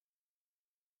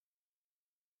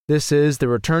This is the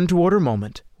Return to Order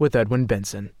Moment with Edwin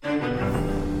Benson,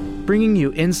 bringing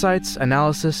you insights,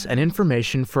 analysis, and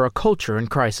information for a culture in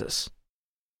crisis.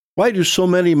 Why do so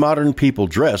many modern people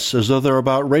dress as though they're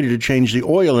about ready to change the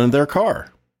oil in their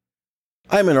car?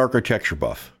 I'm an architecture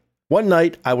buff. One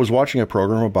night, I was watching a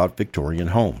program about Victorian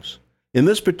homes. In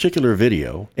this particular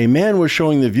video, a man was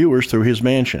showing the viewers through his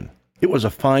mansion. It was a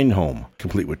fine home,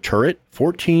 complete with turret,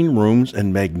 14 rooms,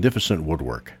 and magnificent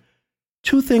woodwork.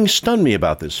 Two things stunned me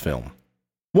about this film.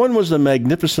 One was the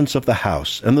magnificence of the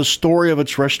house and the story of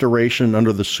its restoration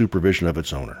under the supervision of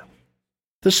its owner.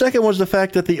 The second was the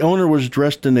fact that the owner was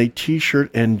dressed in a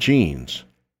t-shirt and jeans.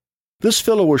 This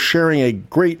fellow was sharing a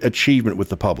great achievement with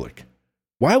the public.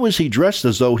 Why was he dressed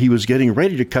as though he was getting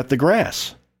ready to cut the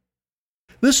grass?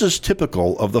 This is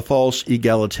typical of the false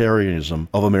egalitarianism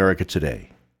of America today.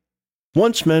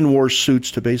 Once men wore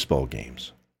suits to baseball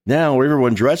games. Now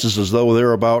everyone dresses as though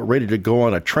they're about ready to go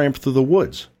on a tramp through the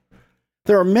woods.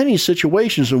 There are many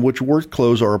situations in which work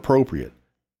clothes are appropriate.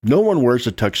 No one wears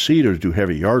a tuxedo to do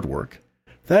heavy yard work.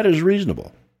 That is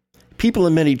reasonable. People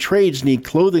in many trades need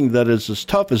clothing that is as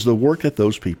tough as the work that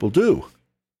those people do.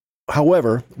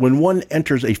 However, when one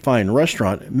enters a fine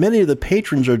restaurant, many of the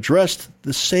patrons are dressed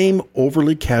the same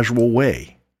overly casual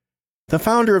way. The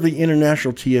founder of the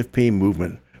International TFP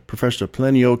movement, Professor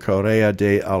Plinio Correa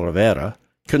de Oliveira,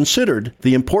 considered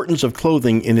the importance of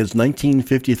clothing in his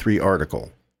 1953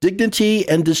 article, Dignity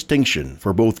and Distinction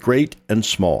for Both Great and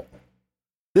Small.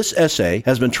 This essay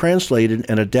has been translated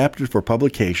and adapted for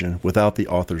publication without the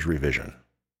author's revision.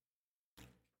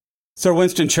 Sir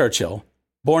Winston Churchill,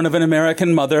 born of an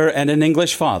American mother and an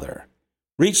English father,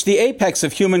 reached the apex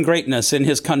of human greatness in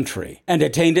his country and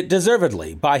attained it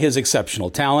deservedly by his exceptional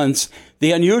talents,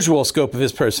 the unusual scope of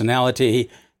his personality,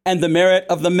 and the merit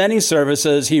of the many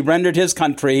services he rendered his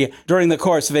country during the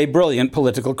course of a brilliant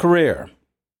political career.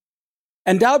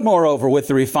 Endowed, moreover, with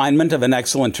the refinement of an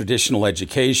excellent traditional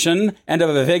education and of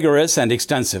a vigorous and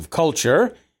extensive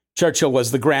culture, Churchill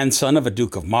was the grandson of a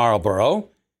Duke of Marlborough.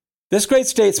 This great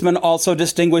statesman also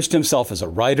distinguished himself as a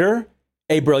writer,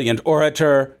 a brilliant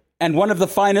orator, and one of the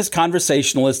finest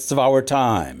conversationalists of our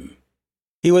time.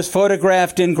 He was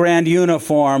photographed in grand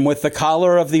uniform with the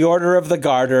collar of the Order of the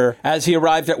Garter as he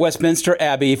arrived at Westminster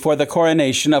Abbey for the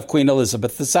coronation of Queen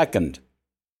Elizabeth II.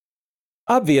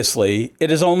 Obviously, it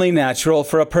is only natural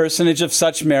for a personage of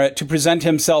such merit to present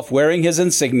himself wearing his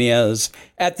insignias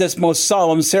at this most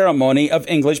solemn ceremony of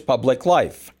English public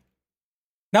life.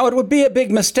 Now, it would be a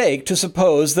big mistake to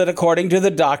suppose that according to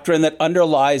the doctrine that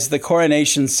underlies the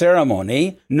coronation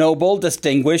ceremony, noble,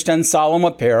 distinguished, and solemn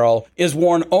apparel is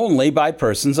worn only by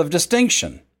persons of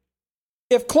distinction.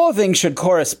 If clothing should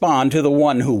correspond to the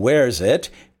one who wears it,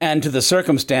 and to the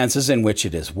circumstances in which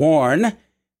it is worn,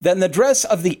 then the dress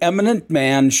of the eminent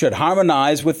man should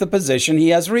harmonize with the position he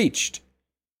has reached.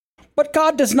 But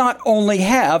God does not only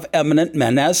have eminent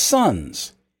men as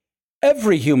sons.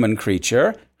 Every human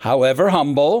creature, however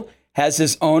humble, has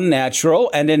his own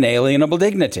natural and inalienable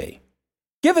dignity.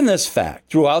 Given this fact,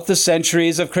 throughout the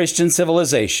centuries of Christian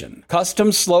civilization,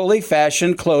 custom slowly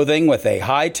fashioned clothing with a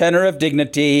high tenor of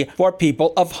dignity for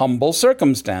people of humble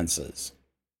circumstances.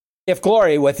 If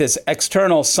glory with its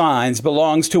external signs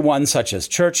belongs to one such as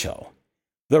Churchill,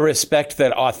 the respect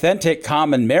that authentic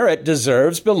common merit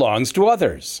deserves belongs to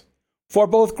others. For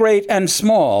both great and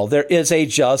small, there is a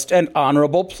just and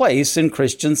honorable place in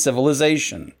Christian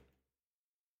civilization.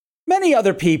 Many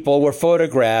other people were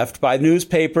photographed by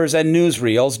newspapers and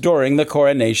newsreels during the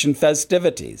coronation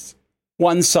festivities.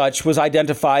 One such was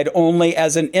identified only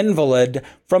as an invalid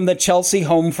from the Chelsea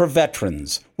Home for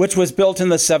Veterans, which was built in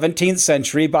the 17th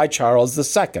century by Charles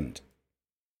II.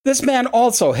 This man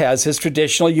also has his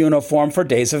traditional uniform for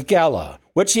days of gala,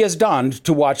 which he has donned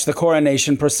to watch the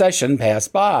coronation procession pass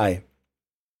by.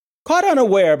 Caught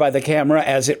unaware by the camera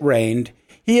as it rained,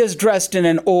 he is dressed in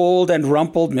an old and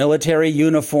rumpled military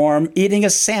uniform, eating a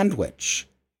sandwich.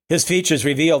 His features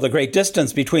reveal the great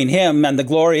distance between him and the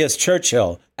glorious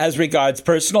Churchill as regards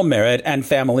personal merit and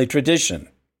family tradition.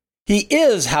 He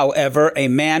is, however, a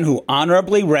man who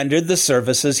honorably rendered the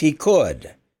services he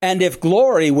could. And if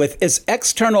glory with its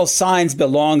external signs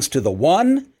belongs to the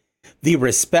one, the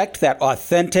respect that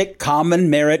authentic common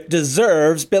merit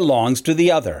deserves belongs to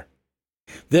the other.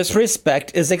 This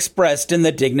respect is expressed in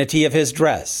the dignity of his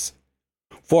dress.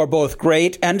 For both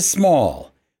great and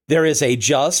small, there is a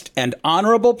just and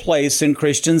honorable place in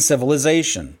Christian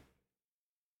civilization.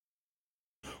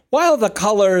 While the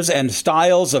colors and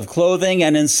styles of clothing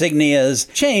and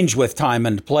insignias change with time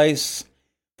and place,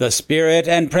 the spirit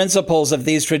and principles of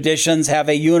these traditions have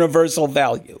a universal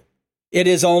value. It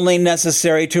is only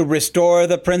necessary to restore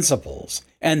the principles,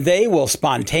 and they will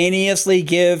spontaneously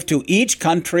give to each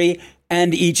country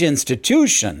and each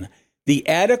institution the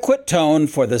adequate tone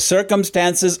for the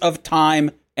circumstances of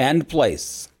time and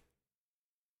place.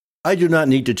 I do not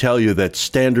need to tell you that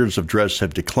standards of dress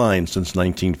have declined since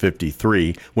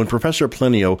 1953, when Professor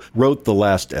Plinio wrote the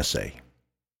last essay.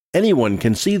 Anyone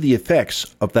can see the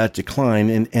effects of that decline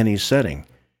in any setting.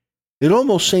 It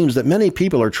almost seems that many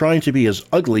people are trying to be as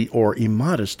ugly or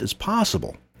immodest as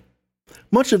possible.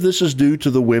 Much of this is due to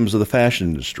the whims of the fashion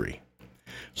industry.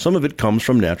 Some of it comes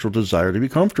from natural desire to be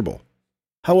comfortable.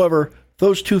 However,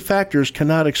 those two factors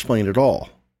cannot explain it all.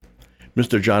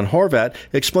 Mr. John Horvat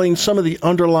explains some of the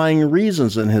underlying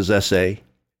reasons in his essay,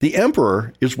 The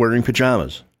Emperor is Wearing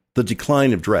Pajamas, The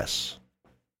Decline of Dress.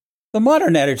 The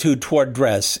modern attitude toward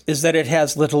dress is that it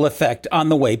has little effect on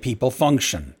the way people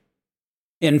function.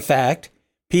 In fact,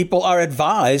 people are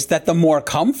advised that the more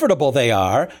comfortable they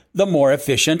are, the more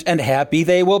efficient and happy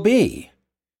they will be.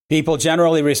 People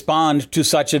generally respond to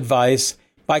such advice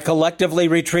by collectively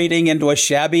retreating into a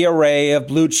shabby array of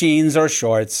blue jeans or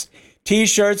shorts,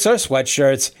 T-shirts or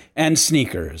sweatshirts, and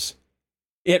sneakers.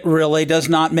 It really does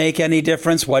not make any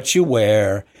difference what you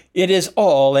wear. It is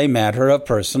all a matter of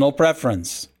personal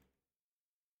preference.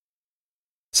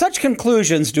 Such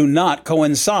conclusions do not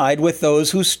coincide with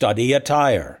those who study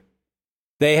attire.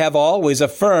 They have always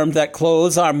affirmed that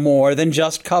clothes are more than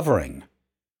just covering.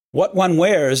 What one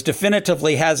wears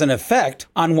definitively has an effect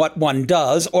on what one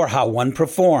does or how one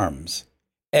performs.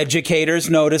 Educators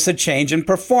notice a change in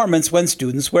performance when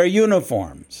students wear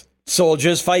uniforms.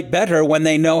 Soldiers fight better when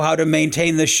they know how to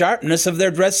maintain the sharpness of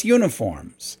their dress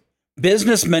uniforms.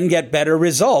 Businessmen get better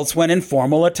results when in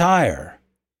formal attire.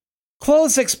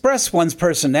 Clothes express one's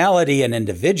personality and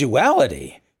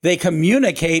individuality. They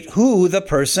communicate who the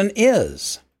person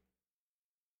is.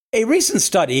 A recent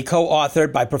study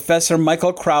co-authored by Professor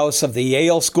Michael Krauss of the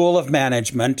Yale School of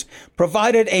Management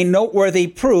provided a noteworthy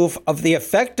proof of the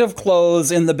effect of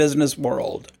clothes in the business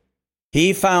world.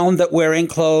 He found that wearing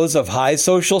clothes of high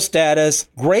social status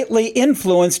greatly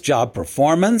influenced job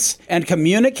performance and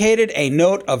communicated a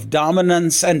note of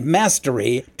dominance and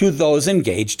mastery to those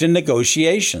engaged in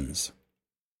negotiations.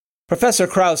 Professor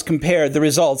Krauss compared the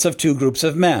results of two groups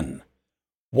of men,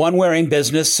 one wearing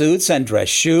business suits and dress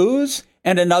shoes,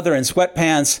 and another in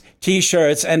sweatpants,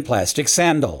 T-shirts, and plastic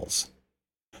sandals.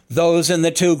 Those in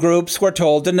the two groups were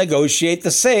told to negotiate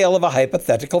the sale of a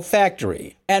hypothetical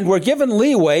factory and were given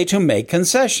leeway to make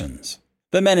concessions.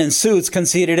 The men in suits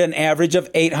conceded an average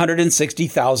of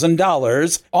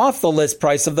 $860,000 off the list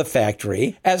price of the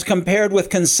factory, as compared with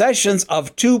concessions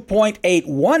of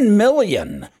 $2.81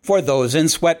 million for those in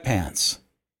sweatpants.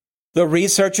 The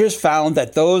researchers found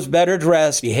that those better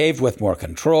dressed behaved with more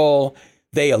control,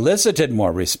 they elicited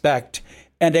more respect,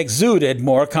 and exuded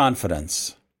more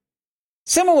confidence.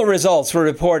 Similar results were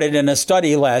reported in a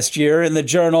study last year in the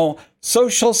journal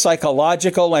Social,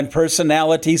 Psychological, and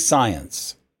Personality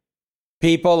Science.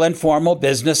 People in formal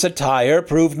business attire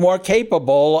proved more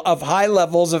capable of high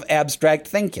levels of abstract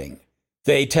thinking.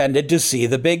 They tended to see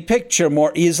the big picture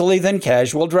more easily than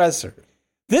casual dressers.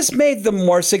 This made them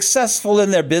more successful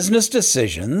in their business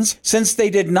decisions since they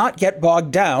did not get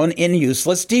bogged down in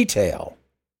useless detail.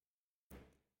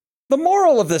 The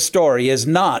moral of the story is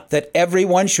not that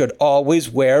everyone should always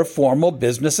wear formal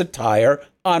business attire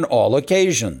on all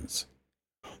occasions.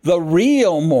 The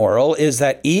real moral is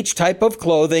that each type of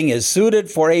clothing is suited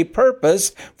for a purpose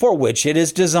for which it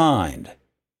is designed.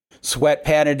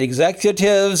 Sweat-pants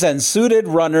executives and suited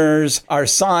runners are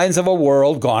signs of a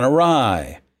world gone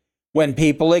awry. When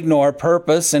people ignore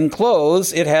purpose in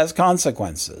clothes, it has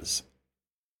consequences.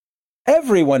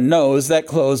 Everyone knows that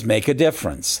clothes make a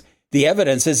difference. The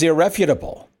evidence is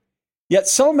irrefutable. Yet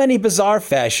so many bizarre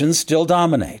fashions still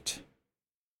dominate.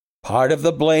 Part of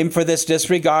the blame for this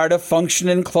disregard of function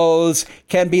in clothes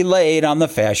can be laid on the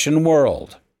fashion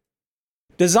world.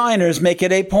 Designers make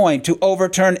it a point to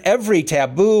overturn every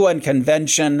taboo and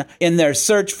convention in their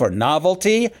search for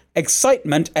novelty,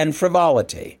 excitement, and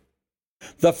frivolity.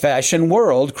 The fashion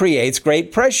world creates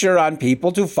great pressure on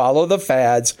people to follow the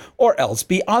fads or else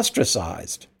be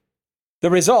ostracized. The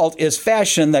result is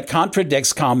fashion that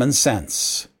contradicts common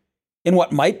sense. In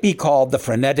what might be called the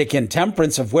frenetic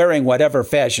intemperance of wearing whatever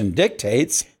fashion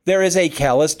dictates, there is a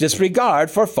callous disregard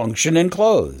for function in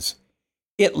clothes.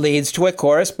 It leads to a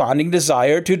corresponding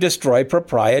desire to destroy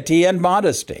propriety and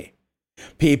modesty.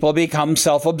 People become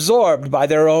self-absorbed by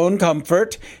their own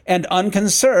comfort and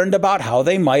unconcerned about how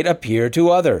they might appear to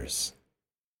others.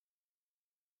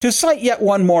 To cite yet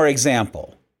one more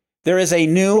example, there is a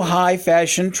new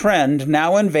high-fashion trend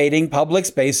now invading public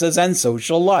spaces and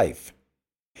social life.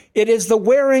 It is the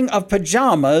wearing of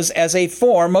pajamas as a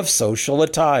form of social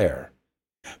attire.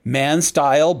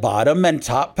 Man-style bottom and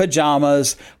top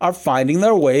pajamas are finding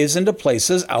their ways into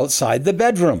places outside the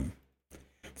bedroom.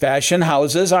 Fashion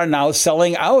houses are now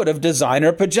selling out of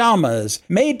designer pajamas,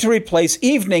 made to replace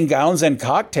evening gowns and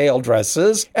cocktail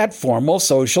dresses at formal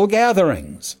social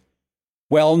gatherings.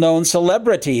 Well-known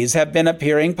celebrities have been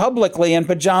appearing publicly in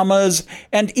pajamas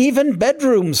and even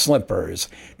bedroom slippers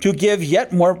to give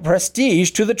yet more prestige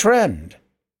to the trend.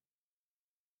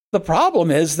 The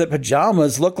problem is that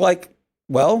pajamas look like,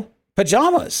 well,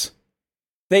 pajamas.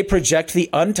 They project the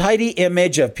untidy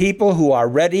image of people who are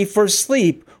ready for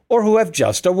sleep or who have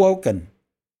just awoken.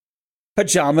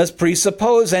 Pajamas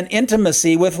presuppose an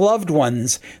intimacy with loved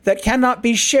ones that cannot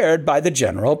be shared by the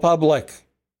general public.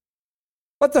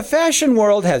 But the fashion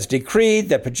world has decreed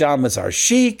that pajamas are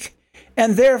chic,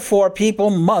 and therefore people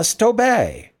must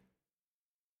obey.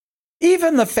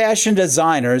 Even the fashion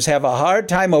designers have a hard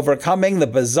time overcoming the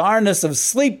bizarreness of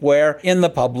sleepwear in the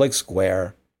public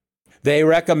square. They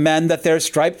recommend that their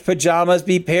striped pajamas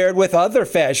be paired with other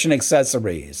fashion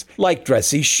accessories, like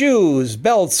dressy shoes,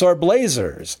 belts, or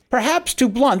blazers, perhaps to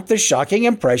blunt the shocking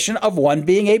impression of one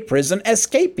being a prison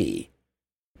escapee.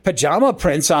 Pajama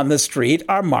prints on the street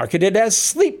are marketed as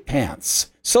sleep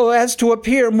pants, so as to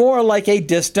appear more like a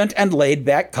distant and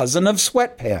laid-back cousin of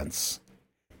sweatpants.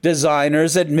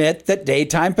 Designers admit that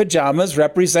daytime pajamas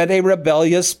represent a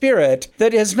rebellious spirit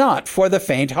that is not for the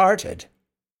faint-hearted.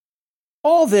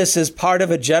 All this is part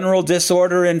of a general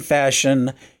disorder in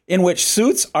fashion in which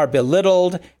suits are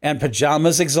belittled and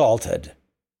pajamas exalted.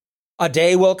 A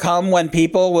day will come when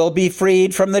people will be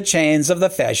freed from the chains of the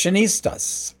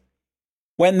fashionistas.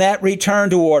 When that return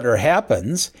to order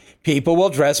happens, people will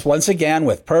dress once again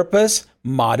with purpose,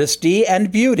 modesty,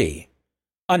 and beauty.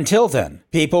 Until then,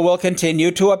 people will continue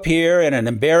to appear in an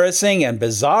embarrassing and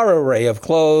bizarre array of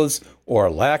clothes, or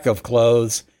lack of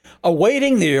clothes,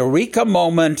 awaiting the eureka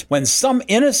moment when some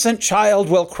innocent child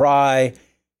will cry,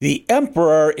 "The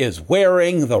emperor is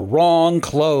wearing the wrong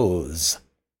clothes."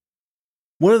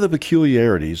 One of the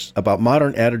peculiarities about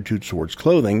modern attitudes towards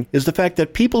clothing is the fact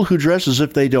that people who dress as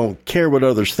if they don't care what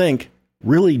others think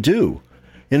really do.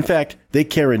 In fact, they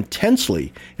care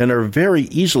intensely and are very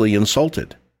easily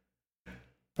insulted.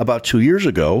 About 2 years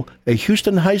ago, a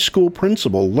Houston high school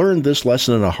principal learned this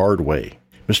lesson in a hard way.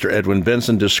 Mr. Edwin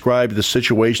Benson described the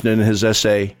situation in his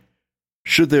essay,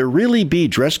 "Should there really be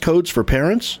dress codes for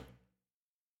parents?"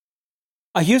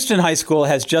 A Houston high school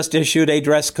has just issued a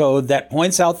dress code that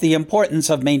points out the importance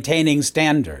of maintaining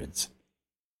standards.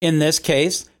 In this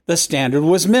case, the standard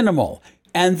was minimal,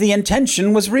 and the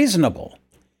intention was reasonable.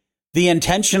 The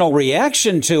intentional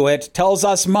reaction to it tells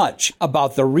us much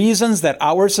about the reasons that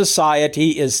our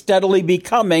society is steadily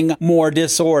becoming more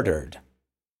disordered.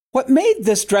 What made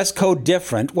this dress code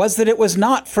different was that it was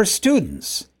not for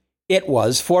students. It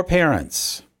was for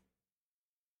parents.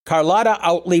 Carlotta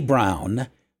Outley Brown,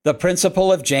 the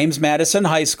principal of James Madison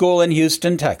High School in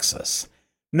Houston, Texas,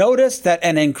 noticed that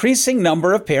an increasing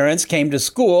number of parents came to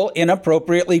school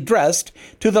inappropriately dressed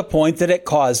to the point that it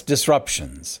caused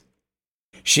disruptions.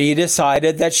 She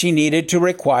decided that she needed to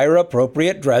require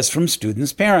appropriate dress from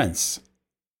students' parents.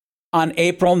 On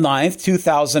April 9,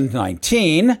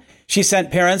 2019, she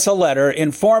sent parents a letter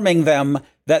informing them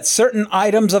that certain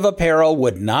items of apparel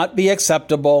would not be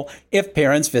acceptable if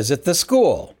parents visit the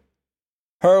school.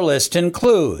 Her list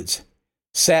includes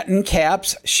satin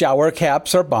caps, shower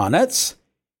caps or bonnets,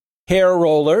 hair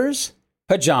rollers,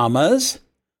 pajamas,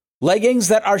 leggings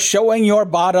that are showing your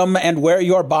bottom and where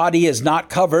your body is not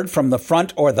covered from the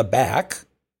front or the back,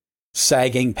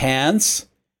 sagging pants,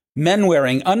 men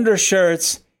wearing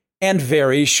undershirts, and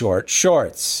very short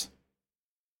shorts.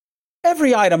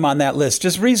 Every item on that list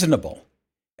is reasonable.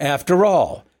 After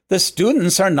all, the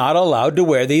students are not allowed to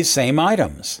wear these same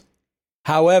items.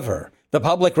 However, the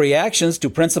public reactions to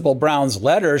Principal Brown's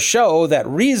letter show that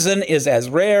reason is as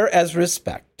rare as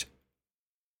respect.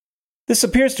 This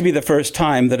appears to be the first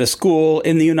time that a school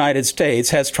in the United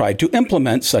States has tried to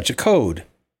implement such a code.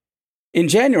 In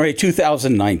January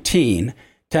 2019,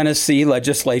 Tennessee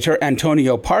legislator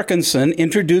Antonio Parkinson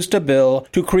introduced a bill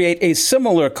to create a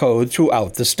similar code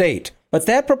throughout the state, but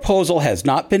that proposal has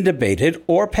not been debated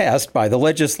or passed by the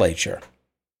legislature.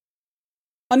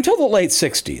 Until the late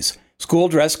 60s, school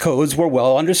dress codes were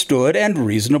well understood and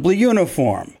reasonably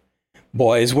uniform.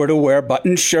 Boys were to wear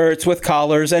buttoned shirts with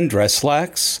collars and dress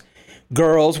slacks.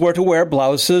 Girls were to wear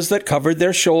blouses that covered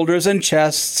their shoulders and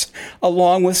chests,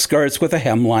 along with skirts with a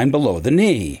hemline below the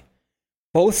knee.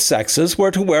 Both sexes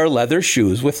were to wear leather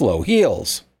shoes with low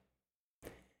heels.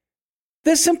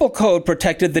 This simple code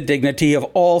protected the dignity of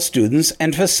all students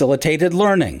and facilitated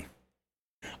learning.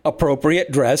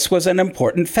 Appropriate dress was an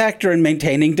important factor in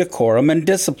maintaining decorum and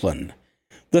discipline.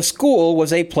 The school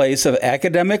was a place of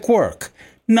academic work,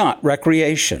 not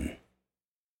recreation.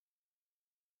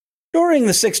 During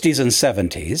the 60s and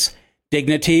 70s,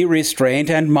 dignity, restraint,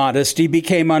 and modesty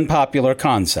became unpopular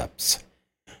concepts.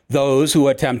 Those who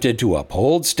attempted to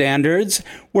uphold standards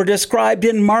were described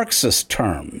in Marxist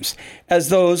terms as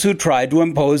those who tried to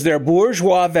impose their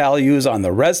bourgeois values on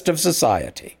the rest of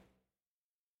society.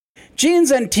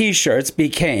 Jeans and T-shirts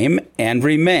became, and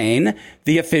remain,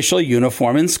 the official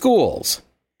uniform in schools.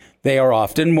 They are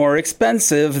often more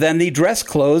expensive than the dress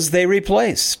clothes they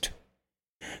replaced.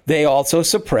 They also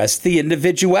suppressed the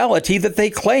individuality that they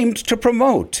claimed to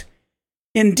promote.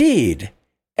 Indeed,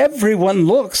 everyone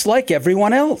looks like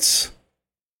everyone else.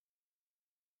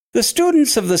 The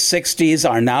students of the 60s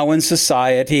are now in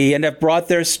society and have brought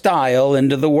their style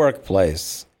into the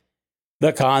workplace.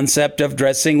 The concept of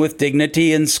dressing with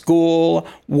dignity in school,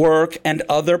 work, and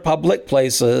other public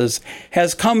places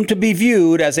has come to be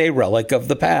viewed as a relic of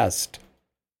the past.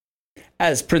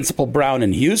 As Principal Brown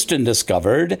in Houston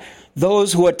discovered,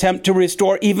 those who attempt to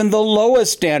restore even the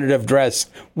lowest standard of dress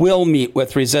will meet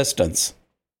with resistance.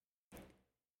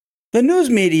 The news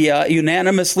media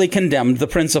unanimously condemned the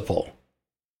principal.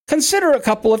 Consider a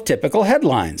couple of typical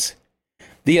headlines.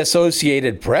 The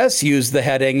Associated Press used the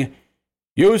heading,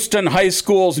 "Houston High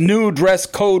School's new dress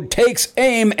code takes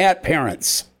aim at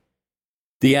parents."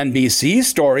 The NBC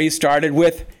story started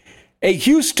with, "A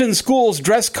Houston school's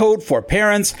dress code for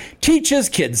parents teaches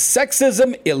kids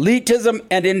sexism, elitism,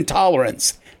 and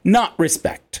intolerance, not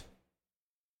respect."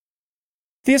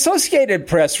 The Associated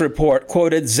Press report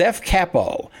quoted Zeph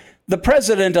Capo, the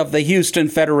president of the Houston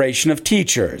Federation of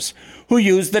Teachers, who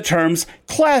used the terms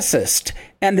classist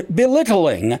and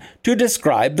belittling to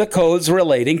describe the codes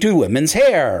relating to women's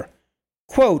hair.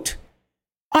 Quote,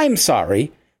 "I'm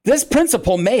sorry, this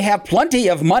principal may have plenty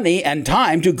of money and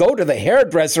time to go to the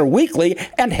hairdresser weekly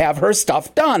and have her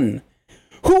stuff done.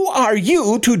 Who are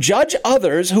you to judge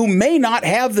others who may not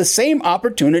have the same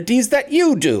opportunities that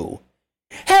you do?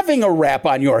 Having a wrap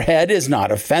on your head is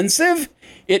not offensive.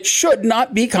 It should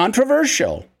not be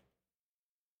controversial."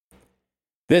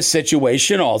 This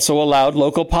situation also allowed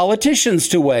local politicians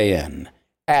to weigh in.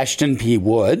 Ashton P.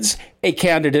 Woods, a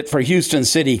candidate for Houston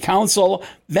City Council,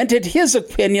 vented his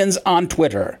opinions on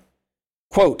Twitter.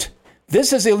 Quote,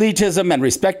 "This is elitism and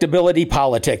respectability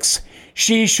politics.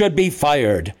 She should be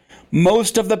fired.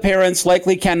 Most of the parents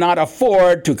likely cannot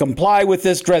afford to comply with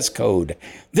this dress code.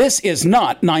 This is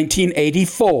not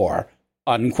 1984.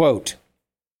 Unquote.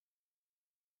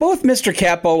 Both Mr.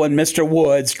 Capo and Mr.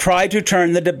 Woods try to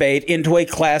turn the debate into a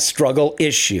class struggle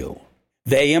issue.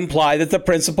 They imply that the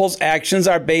principal's actions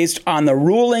are based on the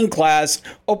ruling class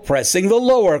oppressing the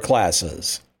lower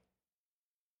classes.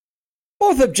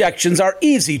 Both objections are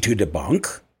easy to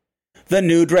debunk. The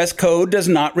new dress code does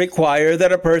not require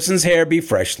that a person's hair be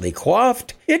freshly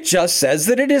coiffed. It just says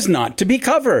that it is not to be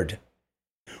covered.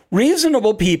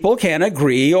 Reasonable people can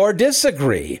agree or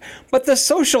disagree, but the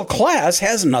social class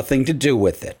has nothing to do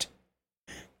with it.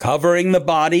 Covering the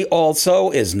body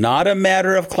also is not a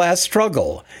matter of class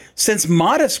struggle, since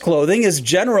modest clothing is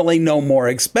generally no more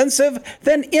expensive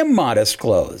than immodest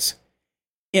clothes.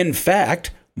 In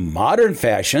fact, modern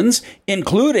fashions,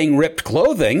 including ripped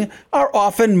clothing, are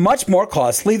often much more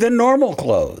costly than normal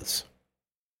clothes.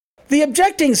 The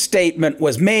objecting statement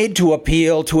was made to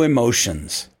appeal to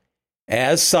emotions.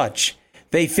 As such,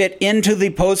 they fit into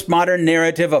the postmodern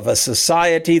narrative of a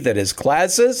society that is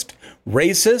classist,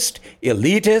 racist,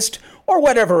 elitist, or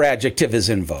whatever adjective is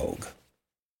in vogue.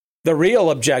 The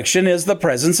real objection is the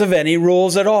presence of any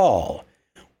rules at all.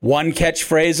 One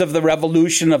catchphrase of the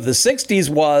revolution of the 60s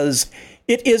was,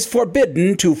 "It is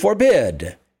forbidden to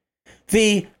forbid."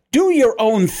 The "do your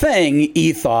own thing"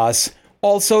 ethos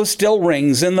also still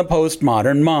rings in the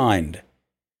postmodern mind.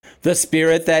 The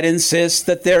spirit that insists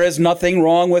that there is nothing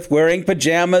wrong with wearing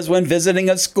pajamas when visiting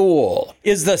a school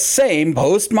is the same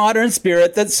postmodern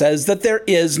spirit that says that there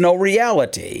is no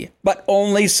reality, but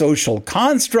only social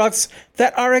constructs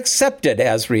that are accepted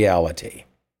as reality.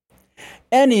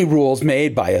 Any rules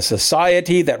made by a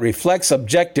society that reflects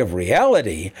objective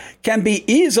reality can be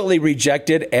easily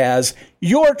rejected as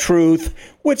your truth,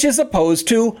 which is opposed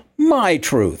to my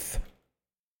truth.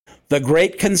 The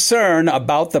great concern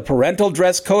about the parental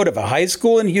dress code of a high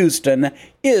school in Houston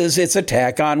is its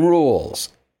attack on rules.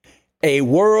 A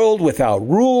world without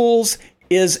rules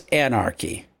is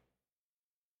anarchy.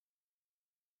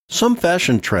 Some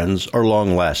fashion trends are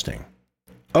long-lasting.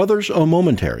 Others are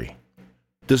momentary.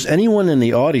 Does anyone in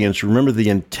the audience remember the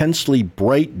intensely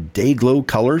bright day-glow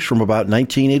colors from about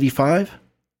 1985?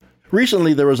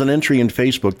 Recently, there was an entry in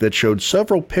Facebook that showed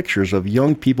several pictures of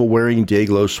young people wearing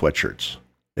Dayglow sweatshirts.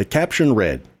 The caption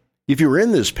read, "If you are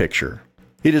in this picture,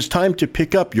 it is time to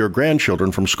pick up your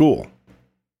grandchildren from school."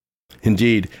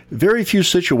 Indeed, very few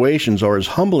situations are as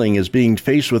humbling as being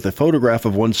faced with a photograph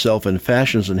of oneself in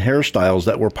fashions and hairstyles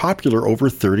that were popular over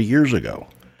 30 years ago.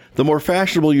 The more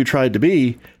fashionable you tried to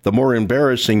be, the more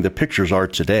embarrassing the pictures are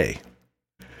today.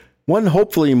 One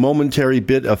hopefully momentary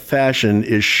bit of fashion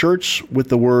is shirts with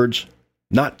the words,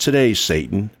 "Not today,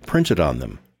 Satan," printed on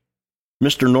them.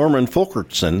 Mr. Norman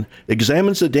Fulkerson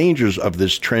examines the dangers of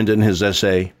this trend in his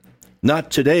essay,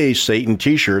 "Not Today, Satan"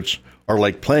 t-shirts are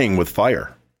like playing with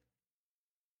fire.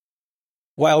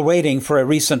 While waiting for a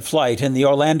recent flight in the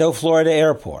Orlando, Florida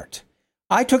airport,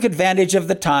 I took advantage of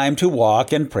the time to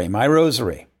walk and pray my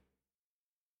rosary.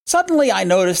 Suddenly, I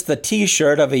noticed the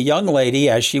t-shirt of a young lady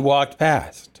as she walked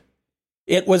past.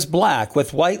 It was black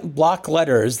with white block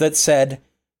letters that said,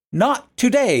 "Not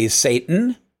today,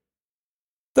 Satan."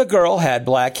 The girl had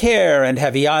black hair and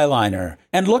heavy eyeliner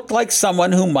and looked like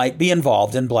someone who might be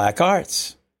involved in black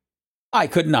arts. I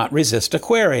could not resist a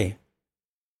query.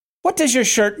 "What does your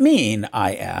shirt mean?"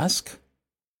 I asked.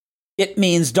 "It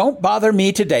means, 'Don't bother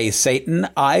me today, Satan.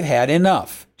 I've had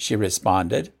enough,'" she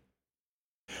responded.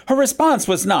 Her response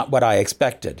was not what I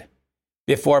expected.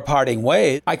 Before parting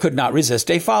ways, I could not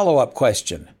resist a follow-up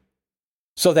question.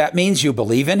 "So that means you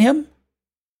believe in him?"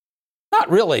 "Not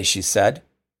really," she said.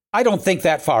 "I don't think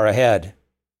that far ahead."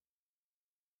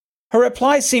 Her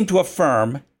reply seemed to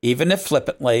affirm, even if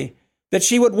flippantly, that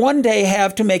she would one day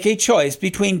have to make a choice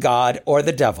between God or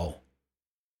the devil.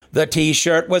 The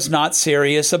t-shirt was not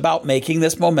serious about making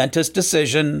this momentous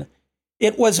decision.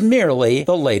 It was merely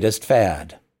the latest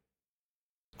fad.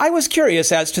 I was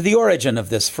curious as to the origin of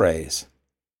this phrase.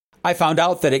 I found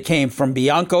out that it came from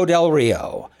Bianca Del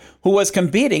Rio, who was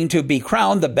competing to be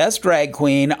crowned the best drag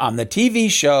queen on the TV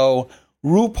show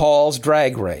RuPaul's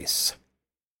Drag Race.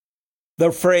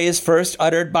 The phrase first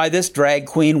uttered by this drag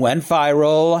queen went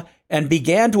viral and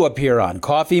began to appear on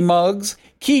coffee mugs,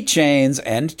 keychains,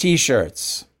 and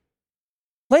t-shirts.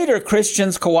 Later,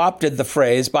 Christians co-opted the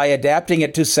phrase by adapting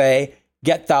it to say,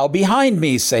 "Get thou behind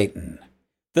me, Satan,"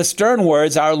 the stern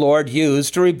words our Lord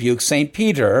used to rebuke St.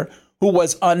 Peter, who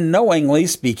was unknowingly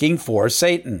speaking for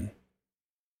Satan.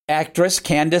 Actress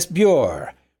Candice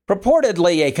Bure,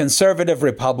 purportedly a conservative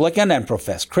Republican and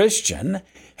professed Christian,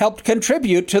 helped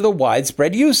contribute to the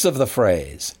widespread use of the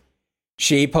phrase.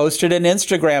 She posted an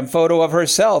Instagram photo of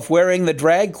herself wearing the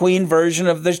drag queen version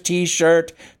of the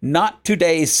t-shirt, "Not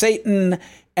Today, Satan,"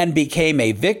 and became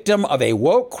a victim of a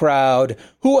woke crowd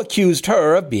who accused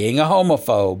her of being a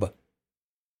homophobe.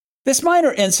 This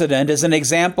minor incident is an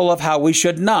example of how we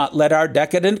should not let our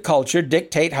decadent culture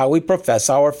dictate how we profess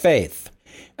our faith,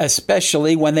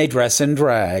 especially when they dress in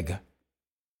drag.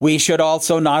 We should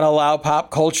also not allow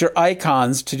pop culture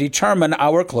icons to determine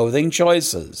our clothing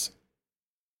choices.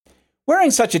 Wearing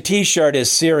such a t-shirt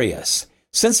is serious,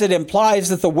 since it implies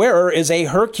that the wearer is a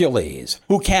Hercules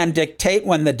who can dictate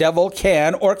when the devil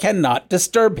can or cannot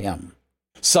disturb him.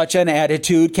 Such an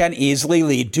attitude can easily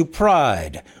lead to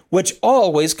pride, which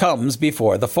always comes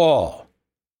before the fall.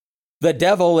 The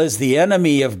devil is the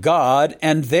enemy of God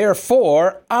and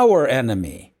therefore our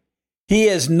enemy. He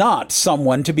is not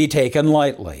someone to be taken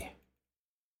lightly.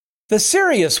 The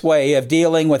serious way of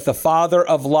dealing with the father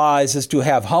of lies is to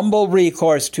have humble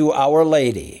recourse to Our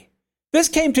Lady. This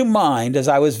came to mind as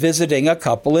I was visiting a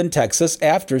couple in Texas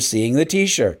after seeing the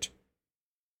t-shirt.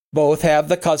 Both have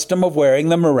the custom of wearing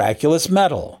the miraculous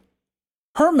medal.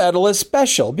 Her medal is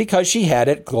special because she had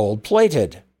it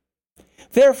gold-plated.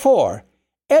 Therefore,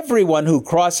 everyone who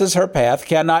crosses her path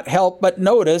cannot help but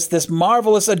notice this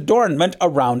marvelous adornment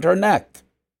around her neck.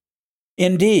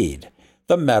 Indeed,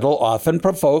 the medal often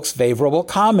provokes favorable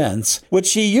comments, which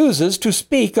she uses to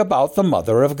speak about the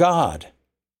Mother of God.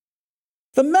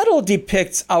 The medal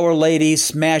depicts Our Lady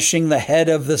smashing the head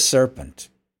of the serpent.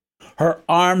 Her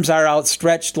arms are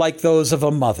outstretched like those of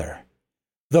a mother.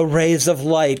 The rays of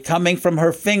light coming from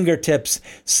her fingertips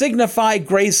signify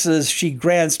graces she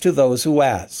grants to those who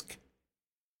ask.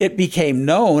 It became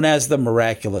known as the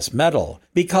miraculous medal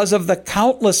because of the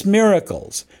countless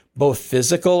miracles, both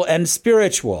physical and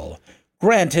spiritual,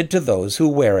 granted to those who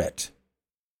wear it.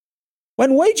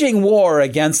 When waging war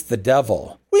against the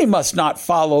devil, we must not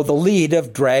follow the lead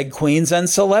of drag queens and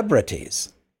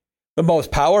celebrities. The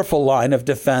most powerful line of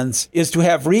defense is to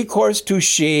have recourse to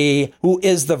she who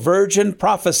is the virgin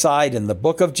prophesied in the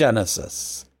book of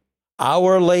Genesis.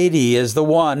 Our Lady is the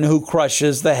one who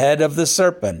crushes the head of the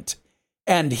serpent,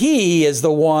 and he is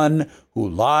the one who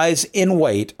lies in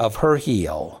wait of her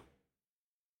heel.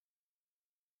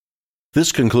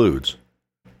 This concludes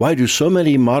Why do so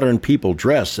many modern people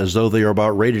dress as though they are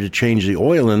about ready to change the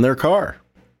oil in their car?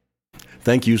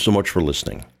 Thank you so much for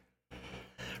listening.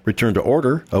 Return to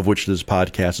Order, of which this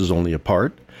podcast is only a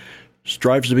part,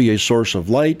 strives to be a source of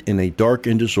light in a dark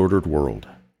and disordered world.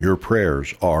 Your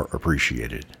prayers are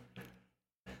appreciated.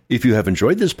 If you have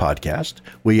enjoyed this podcast,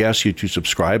 we ask you to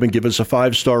subscribe and give us a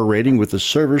 5-star rating with the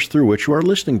service through which you are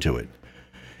listening to it.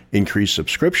 Increased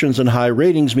subscriptions and high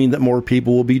ratings mean that more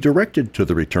people will be directed to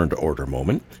the Return to Order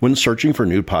moment when searching for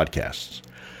new podcasts.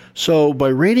 So, by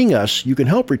rating us, you can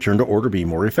help Return to Order be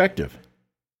more effective.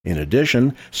 In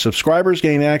addition, subscribers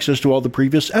gain access to all the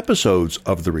previous episodes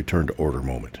of the Return to Order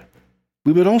moment.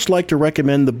 We would also like to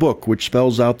recommend the book which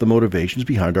spells out the motivations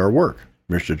behind our work.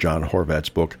 Mr. John Horvat's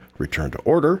book, Return to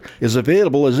Order, is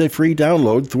available as a free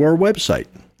download through our website,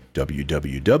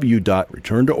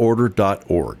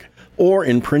 www.returntoorder.org, or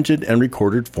in printed and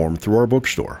recorded form through our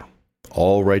bookstore.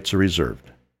 All rights are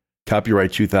reserved.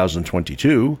 Copyright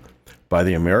 2022 by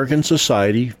the American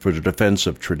Society for the Defense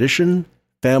of Tradition,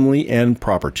 Family, and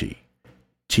Property,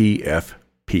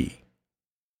 TFP.